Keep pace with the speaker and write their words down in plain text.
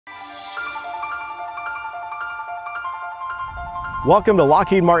Welcome to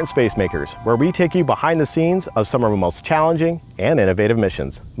Lockheed Martin Space Makers, where we take you behind the scenes of some of our most challenging and innovative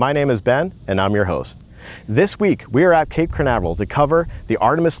missions. My name is Ben, and I'm your host. This week, we are at Cape Canaveral to cover the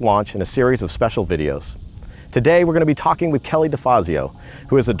Artemis launch in a series of special videos. Today, we're going to be talking with Kelly DeFazio,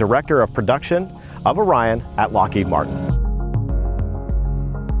 who is the Director of Production of Orion at Lockheed Martin.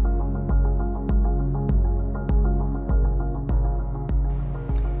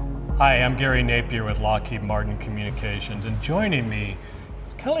 Hi, I'm Gary Napier with Lockheed Martin Communications, and joining me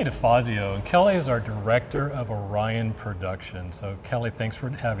is Kelly DeFazio, and Kelly is our Director of Orion Production. So Kelly, thanks for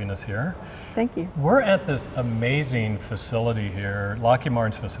having us here. Thank you. We're at this amazing facility here, Lockheed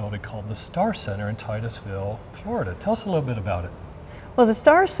Martin's facility called the Star Center in Titusville, Florida. Tell us a little bit about it. Well, the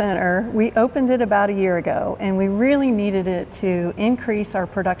Star Center, we opened it about a year ago, and we really needed it to increase our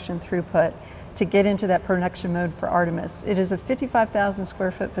production throughput to get into that production mode for Artemis. It is a 55,000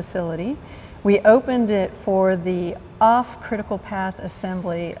 square foot facility. We opened it for the off critical path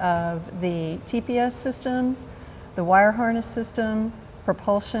assembly of the TPS systems, the wire harness system,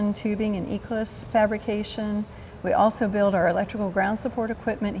 propulsion tubing and eclipse fabrication. We also build our electrical ground support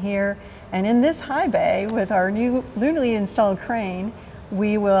equipment here. And in this high bay with our new newly installed crane,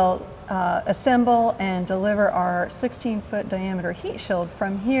 we will assemble and deliver our 16-foot diameter heat shield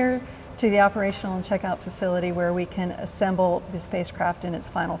from here to the operational and checkout facility where we can assemble the spacecraft in its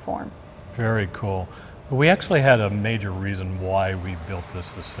final form. Very cool. We actually had a major reason why we built this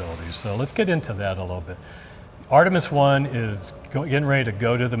facility, so let's get into that a little bit. Artemis 1 is getting ready to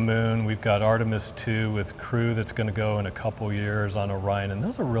go to the moon. We've got Artemis 2 with crew that's going to go in a couple years on Orion, and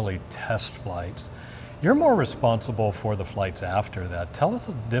those are really test flights. You're more responsible for the flights after that. Tell us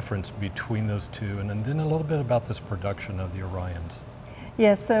the difference between those two, and then a little bit about this production of the Orions.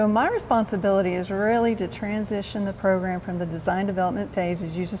 Yes, so my responsibility is really to transition the program from the design development phase,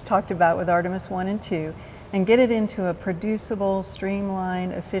 as you just talked about with Artemis 1 and 2, and get it into a producible,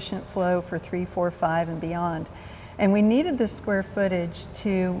 streamlined, efficient flow for 3, 4, 5, and beyond. And we needed the square footage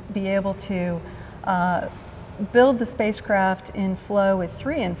to be able to build the spacecraft in flow with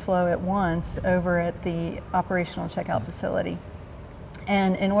 3 in flow at once over at the operational checkout facility.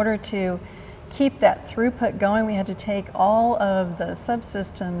 And in order to keep that throughput going, we had to take all of the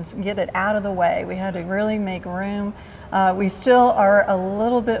subsystems, get it out of the way. We had to really make room. We still are a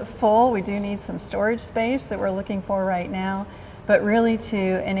little bit full. We do need some storage space that we're looking for right now, but really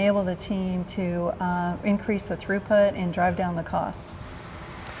to enable the team to increase the throughput and drive down the cost.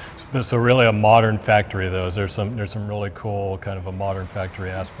 So really a modern factory though. There's some really cool kind of a modern factory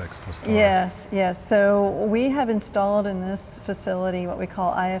aspects to Star. Yes, yes. So we have installed in this facility what we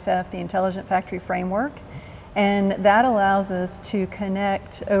call IFF, the Intelligent Factory Framework, and that allows us to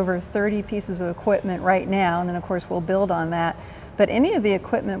connect over 30 pieces of equipment right now, and then of course we'll build on that. But any of the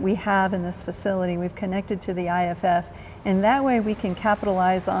equipment we have in this facility, we've connected to the IFF, and that way we can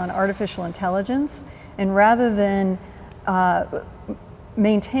capitalize on artificial intelligence, and rather than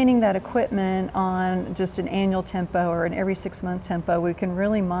maintaining that equipment on just an annual tempo or an every 6-month tempo, we can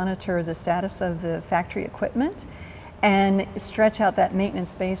really monitor the status of the factory equipment and stretch out that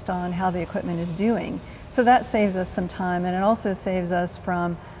maintenance based on how the equipment is doing. So that saves us some time, and it also saves us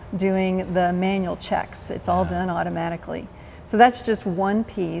from doing the manual checks. It's all done automatically. So that's just one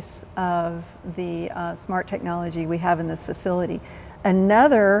piece of the smart technology we have in this facility.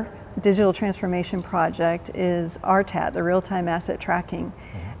 Another digital transformation project is RTAT, the real-time asset tracking.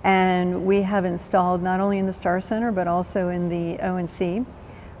 And we have installed not only in the Star Center, but also in the ONC.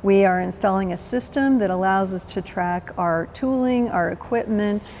 We are installing a system that allows us to track our tooling, our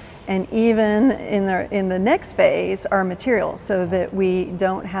equipment, and even in the next phase, our materials, so that we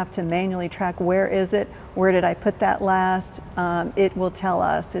don't have to manually track where is it, where did I put that last. It will tell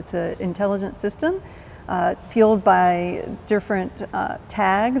us. It's an intelligent system fueled by different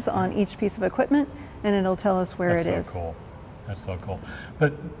tags on each piece of equipment, and it'll tell us where it is. That's so cool. That's so cool.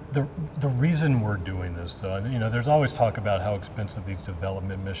 But the reason we're doing this, you know, there's always talk about how expensive these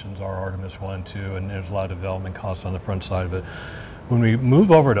development missions are, Artemis 1, 2, and there's a lot of development costs on the front side of it. When we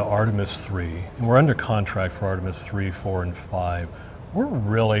move over to Artemis 3, and we're under contract for Artemis 3, 4, and 5, we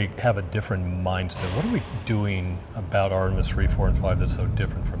really have a different mindset. What are we doing about Artemis 3, 4, and 5 that's so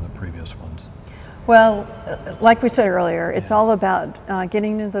different from the previous ones? Well, like we said earlier, it's all about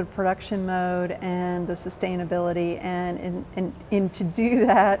getting into the production mode and the sustainability, and to do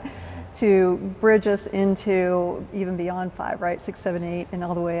that, to bridge us into even beyond 5, right, 6, 7, 8, and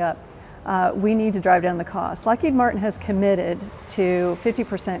all the way up. We need to drive down the cost. Lockheed Martin has committed to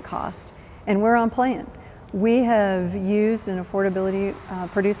 50% cost, and we're on plan. We have used an affordability,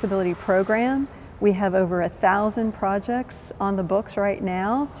 producibility program We have over 1,000 projects on the books right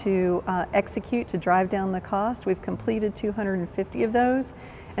now to execute to drive down the cost. We've completed 250 of those,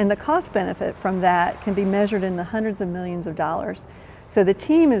 and the cost benefit from that can be measured in the hundreds of millions of dollars. So the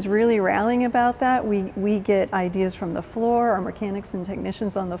team is really rallying about that. We get ideas from the floor, our mechanics and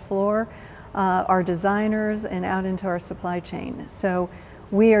technicians on the floor, our designers, and out into our supply chain. So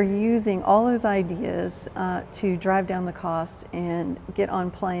we are using all those ideas to drive down the cost and get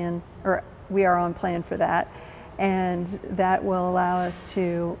on plan, or we are on plan for that. And that will allow us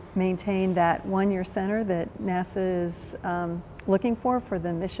to maintain that one-year center that NASA is looking for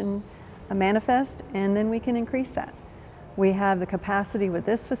the mission manifest, and then we can increase that. We have the capacity with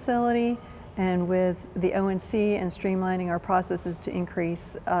this facility and with the ONC and streamlining our processes to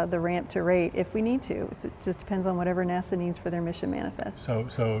increase the ramp to rate if we need to. So it just depends on whatever NASA needs for their mission manifest.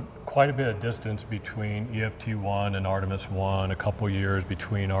 So quite a bit of distance between EFT-1 and Artemis-1, a couple years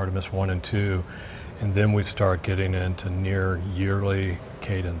between Artemis-1 and 2, and then we start getting into near yearly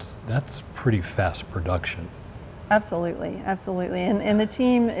cadence. That's pretty fast production. Absolutely, absolutely. And the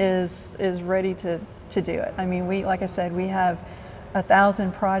team is ready to do it. I mean, like I said, we have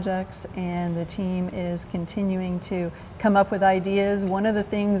 1,000 projects, and the team is continuing to come up with ideas. One of the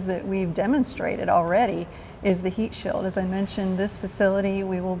things that we've demonstrated already is the heat shield. As I mentioned, this facility,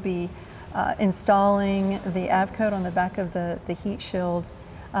 we will be installing the AVCODE on the back of the heat shield.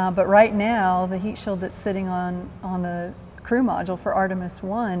 But right now, the heat shield that's sitting on the crew module for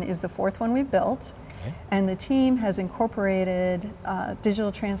Artemis-1 is the 4th one we've built. Okay. And the team has incorporated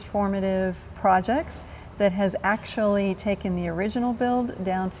digital transformative projects that has actually taken the original build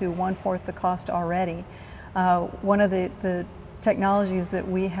down to 1/4 the cost already. One of the technologies that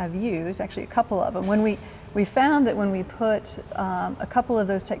we have used, actually a couple of them, when we found that when we put a couple of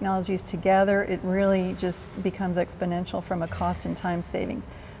those technologies together, it really just becomes exponential from a cost and time savings.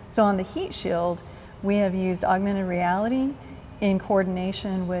 So on the heat shield, we have used augmented reality in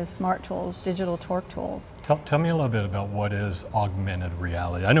coordination with smart tools, digital torque tools. Tell me a little bit about what is augmented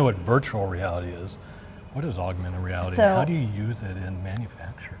reality. I know what virtual reality is. What is augmented reality? How do you use it in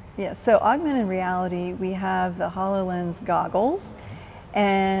manufacturing? Yeah, so augmented reality, we have the HoloLens goggles.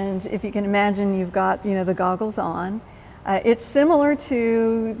 And if you can imagine, you've got the goggles on. It's similar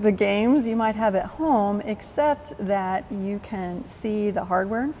to the games you might have at home, except that you can see the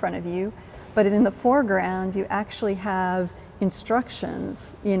hardware in front of you, but in the foreground you actually have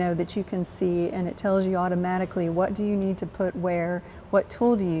instructions that you can see, and it tells you automatically what do you need to put where, what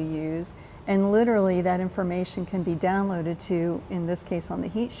tool do you use, and literally that information can be downloaded to, in this case on the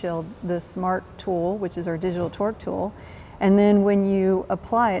heat shield, the smart tool, which is our digital torque tool. And then when you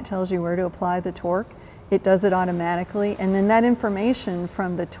apply, it tells you where to apply the torque. It does it automatically, and then that information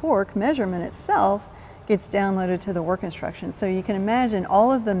from the torque measurement itself gets downloaded to the work instructions. So you can imagine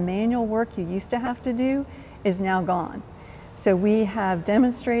all of the manual work you used to have to do is now gone. So we have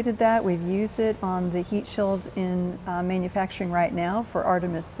demonstrated that. We've used it on the heat shield in manufacturing right now for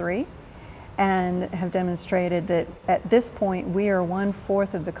Artemis 3, and have demonstrated that at this point we are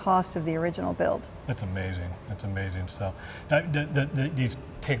 1/4 of the cost of the original build. That's amazing. That's amazing stuff. These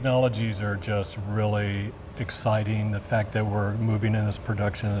technologies are just really exciting. The fact that we're moving in this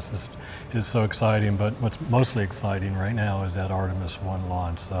production is so exciting, but what's mostly exciting right now is that Artemis-1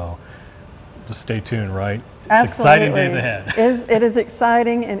 launch. So just stay tuned, right? It's Absolutely. Exciting days ahead. It is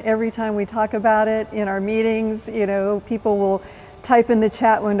exciting, and every time we talk about it in our meetings, people will type in the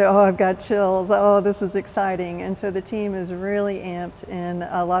chat window, oh, I've got chills, oh, this is exciting. And so the team is really amped, and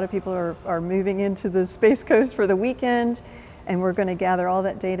a lot of people are moving into the Space Coast for the weekend, and we're going to gather all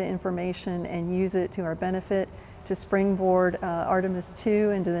that data information and use it to our benefit to springboard Artemis 2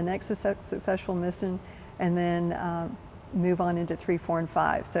 into the next successful mission, and then move on into 3, 4, and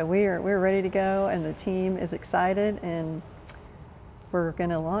 5. So we're ready to go, and the team is excited, and we're going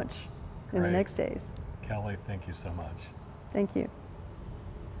to launch in the next days. Kelly, thank you so much. Thank you.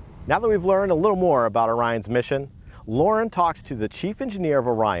 Now that we've learned a little more about Orion's mission, Lauren talks to the chief engineer of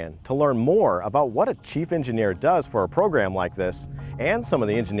Orion to learn more about what a chief engineer does for a program like this and some of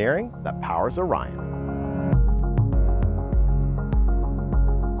the engineering that powers Orion.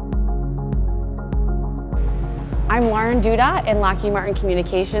 I'm Lauren Duda in Lockheed Martin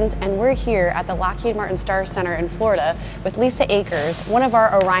Communications, and we're here at the Lockheed Martin Star Center in Florida with Lisa Akers, one of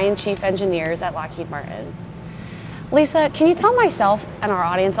our Orion chief engineers at Lockheed Martin. Lisa, can you tell myself and our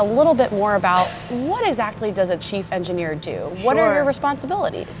audience a little bit more about what exactly does a chief engineer do? Sure. What are your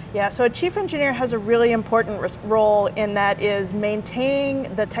responsibilities? Yeah, so a chief engineer has a really important role in that is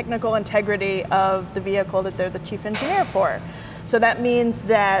maintaining the technical integrity of the vehicle that they're the chief engineer for. So that means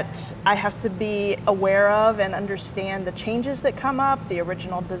that I have to be aware of and understand the changes that come up, the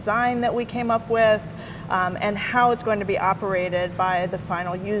original design that we came up with, and how it's going to be operated by the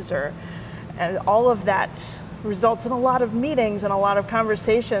final user. And all of that results in a lot of meetings and a lot of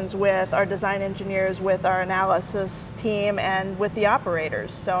conversations with our design engineers, with our analysis team, and with the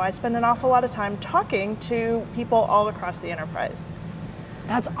operators. So I spend an awful lot of time talking to people all across the enterprise.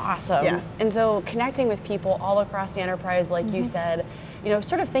 That's awesome. Yeah. And so connecting with people all across the enterprise, like you said, you know,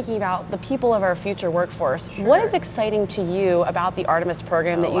 sort of thinking about the people of our future workforce. Sure. What is exciting to you about the Artemis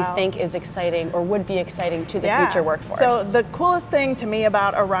program that you wow. think is exciting or would be exciting to the future workforce? So the coolest thing to me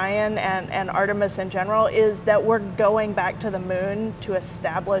about Orion and Artemis in general is that we're going back to the moon to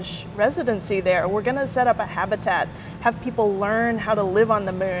establish residency there. We're going to set up a habitat, have people learn how to live on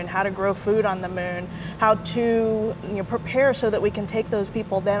the moon, how to grow food on the moon, how to prepare so that we can take those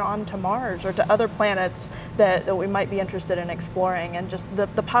people then on to Mars or to other planets that we might be interested in exploring. And just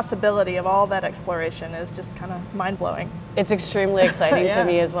the possibility of all that exploration is just kind of mind-blowing. It's extremely exciting Yeah. to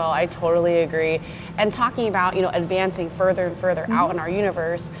me as well. I totally agree. And talking about, advancing further and further out in our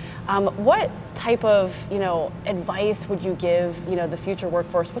universe, what type of, advice would you give, the future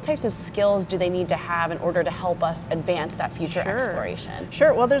workforce? What types of skills do they need to have in order to help us advance that future exploration?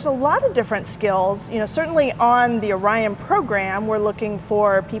 Sure. Well, there's a lot of different skills. Certainly on the Orion program, we're looking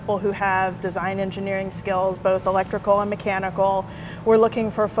for people who have design engineering skills, both electrical and mechanical. We're looking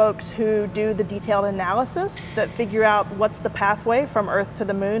for folks who do the detailed analysis that figure out what's the pathway from Earth to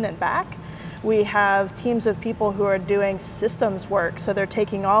the moon and back. We have teams of people who are doing systems work, so they're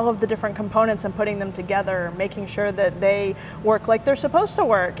taking all of the different components and putting them together, making sure that they work like they're supposed to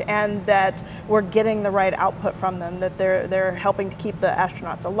work and that we're getting the right output from them, that they're helping to keep the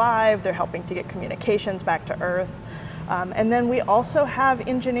astronauts alive, they're helping to get communications back to Earth. And then we also have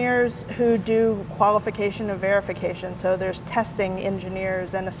engineers who do qualification and verification. So there's testing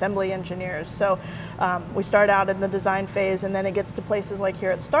engineers and assembly engineers. So we start out in the design phase and then it gets to places like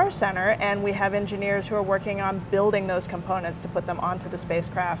here at Star Center, and we have engineers who are working on building those components to put them onto the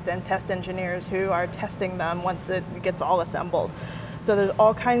spacecraft, and test engineers who are testing them once it gets all assembled. So there's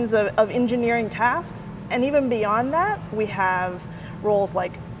all kinds of engineering tasks. And even beyond that, we have roles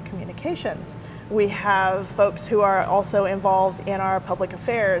like communications. We have folks who are also involved in our public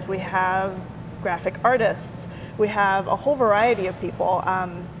affairs. We have graphic artists. We have a whole variety of people,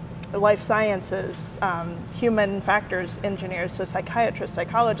 life sciences, human factors engineers, so psychiatrists,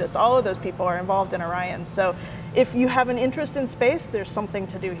 psychologists, all of those people are involved in Orion. So if you have an interest in space, there's something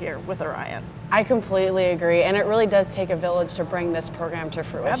to do here with Orion. I completely agree, and it really does take a village to bring this program to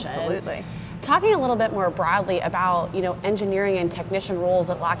fruition. Absolutely. Talking a little bit more broadly about engineering and technician roles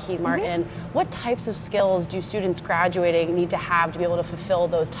at Lockheed Martin, what types of skills do students graduating need to have to be able to fulfill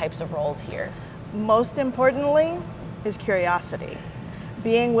those types of roles here? Most importantly is curiosity.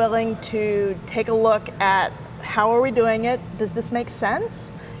 Being willing to take a look at how are we doing it? Does this make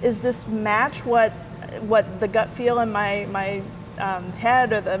sense? Is this match what the gut feel in my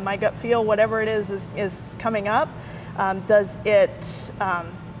head, or my gut feel, whatever it is coming up? Does it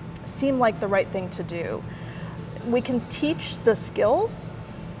seem like the right thing to do? We can teach the skills,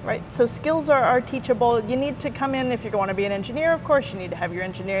 right? So skills are teachable. You need to come in, if you want to be an engineer, of course, you need to have your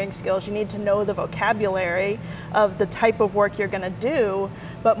engineering skills. You need to know the vocabulary of the type of work you're going to do.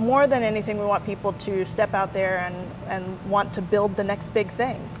 But more than anything, we want people to step out there and want to build the next big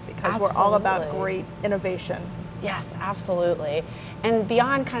thing, because we're all about great innovation. Yes, absolutely. And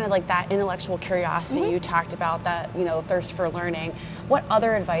beyond kind of like that intellectual curiosity you talked about, that thirst for learning, what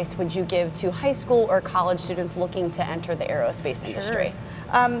other advice would you give to high school or college students looking to enter the aerospace industry?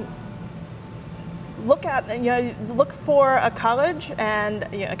 Look for a college, and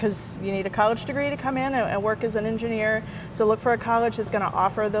because you need a college degree to come in and work as an engineer. So look for a college that's going to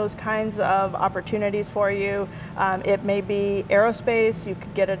offer those kinds of opportunities for you. It may be aerospace. You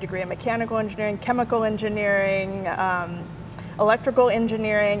could get a degree in mechanical engineering, chemical engineering, electrical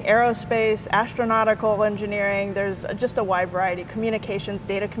engineering, aerospace, astronautical engineering. There's just a wide variety. Communications,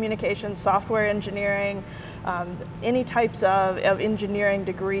 data communications, software engineering. Any types of engineering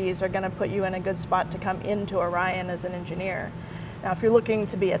degrees are going to put you in a good spot to come into Orion as an engineer. Now, if you're looking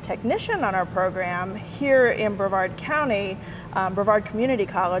to be a technician on our program, here in Brevard County, Brevard Community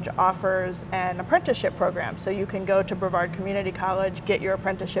College offers an apprenticeship program. So you can go to Brevard Community College, get your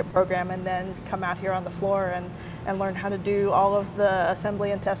apprenticeship program, and then come out here on the floor and learn how to do all of the assembly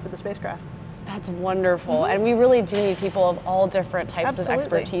and test of the spacecraft. That's wonderful. And we really do need people of all different types of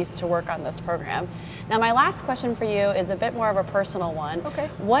Absolutely. expertise to work on this program. Now, my last question for you is a bit more of a personal one. Okay.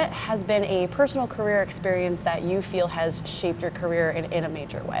 What has been a personal career experience that you feel has shaped your career in a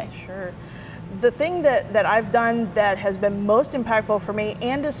major way? Sure. The thing that I've done that has been most impactful for me,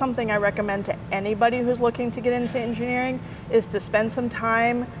 and is something I recommend to anybody who's looking to get into engineering, is to spend some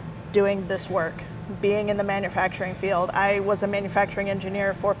time doing this work, being in the manufacturing field. I was a manufacturing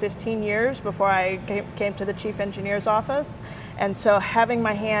engineer for 15 years before I came to the chief engineer's office. And so having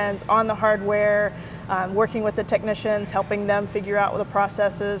my hands on the hardware, working with the technicians, helping them figure out the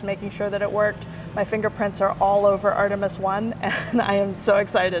processes, making sure that it worked, my fingerprints are all over Artemis 1, and I am so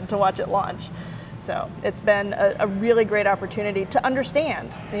excited to watch it launch. So it's been a really great opportunity to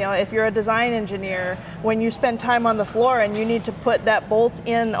understand. You know, if you're a design engineer, when you spend time on the floor and you need to put that bolt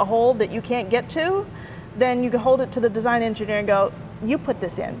in a hole that you can't get to, then you can hold it to the design engineer and go, you put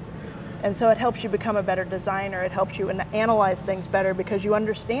this in. And so it helps you become a better designer. It helps you analyze things better because you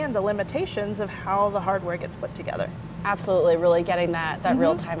understand the limitations of how the hardware gets put together. Absolutely, really getting that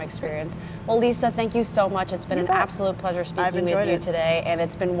real-time experience. Well, Lisa, thank you so much. It's been an absolute pleasure speaking with you today, and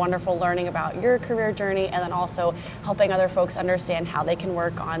it's been wonderful learning about your career journey and then also helping other folks understand how they can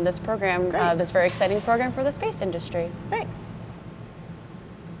work on this program, this very exciting program for the space industry. Thanks.